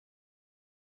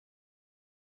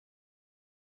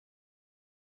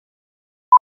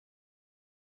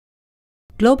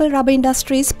Global Rubber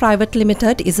Industries Private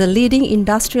Limited is a leading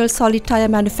industrial solid tyre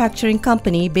manufacturing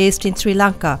company based in Sri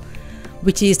Lanka,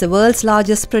 which is the world's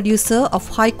largest producer of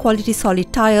high-quality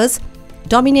solid tyres,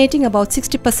 dominating about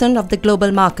 60% of the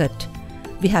global market.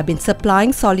 We have been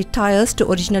supplying solid tyres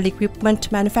to original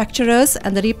equipment manufacturers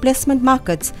and the replacement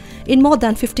markets in more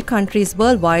than 50 countries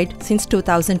worldwide since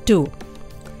 2002.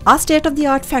 Our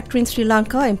state-of-the-art factory in Sri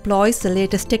Lanka employs the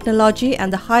latest technology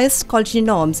and the highest quality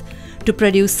norms to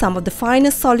produce some of the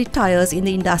finest solid tyres in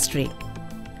the industry.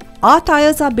 Our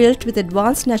tyres are built with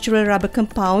advanced natural rubber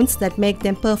compounds that make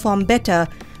them perform better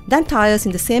than tyres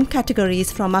in the same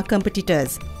categories from our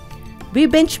competitors. We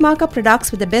benchmark our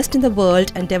products with the best in the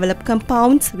world and develop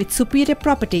compounds with superior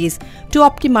properties to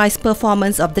optimize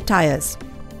performance of the tyres.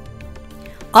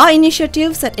 Our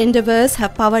initiatives and endeavours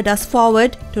have powered us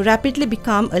forward to rapidly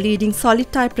become a leading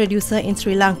solid tyre producer in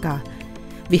Sri Lanka.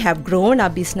 We have grown our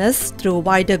business through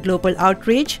wider global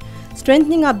outreach,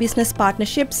 strengthening our business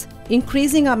partnerships,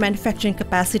 increasing our manufacturing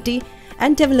capacity,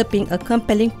 and developing a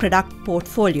compelling product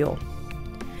portfolio.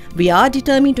 We are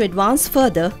determined to advance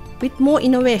further with more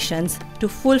innovations to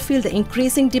fulfill the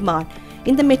increasing demand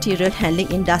in the material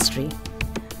handling industry.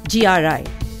 GRI,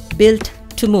 built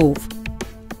to move.